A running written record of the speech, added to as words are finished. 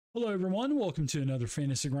Hello everyone, welcome to another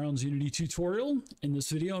Fantasy Grounds Unity tutorial. In this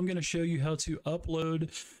video, I'm going to show you how to upload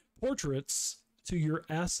portraits to your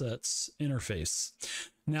assets interface.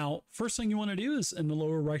 Now, first thing you want to do is in the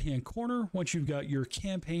lower right-hand corner, once you've got your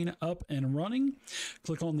campaign up and running,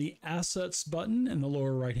 click on the Assets button in the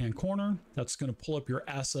lower right-hand corner. That's going to pull up your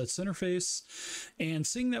Assets interface. And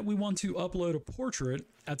seeing that we want to upload a portrait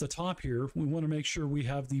at the top here, we want to make sure we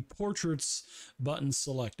have the Portraits button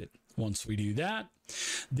selected. Once we do that,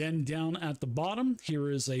 then down at the bottom, here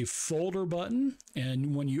is a folder button.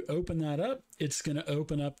 And when you open that up, it's going to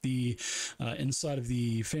open up the inside of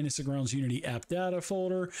the Fantasy Grounds Unity app data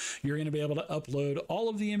folder. You're going to be able to upload all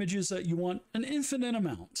of the images that you want, an infinite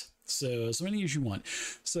amount. So as many as you want.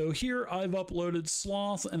 So here I've uploaded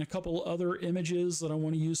Sloth and a couple other images that I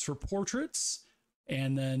want to use for portraits.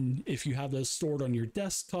 And then if you have those stored on your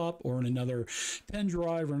desktop or in another pen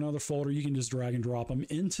drive or another folder, you can just drag and drop them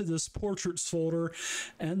into this portraits folder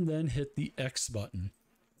and then hit the X button.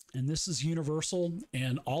 And this is universal,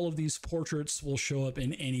 and all of these portraits will show up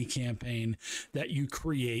in any campaign that you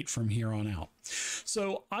create from here on out.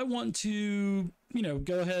 So I want to,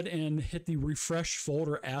 go ahead and hit the refresh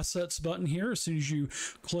folder assets button here. As soon as you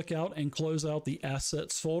click out and close out the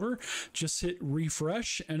assets folder, just hit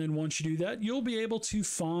refresh. And then once you do that, you'll be able to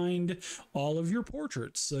find all of your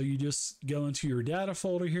portraits. So you just go into your data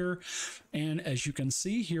folder here. And as you can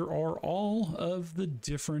see, here are all of the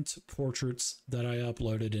different portraits that I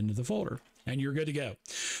uploaded into the folder. And you're good to go.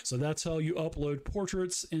 So that's how you upload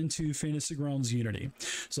portraits into Fantasy Grounds Unity.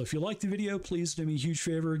 So if you liked the video, please do me a huge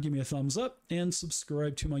favor, give me a thumbs up and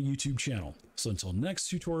subscribe to my YouTube channel. So until next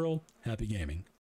tutorial, happy gaming.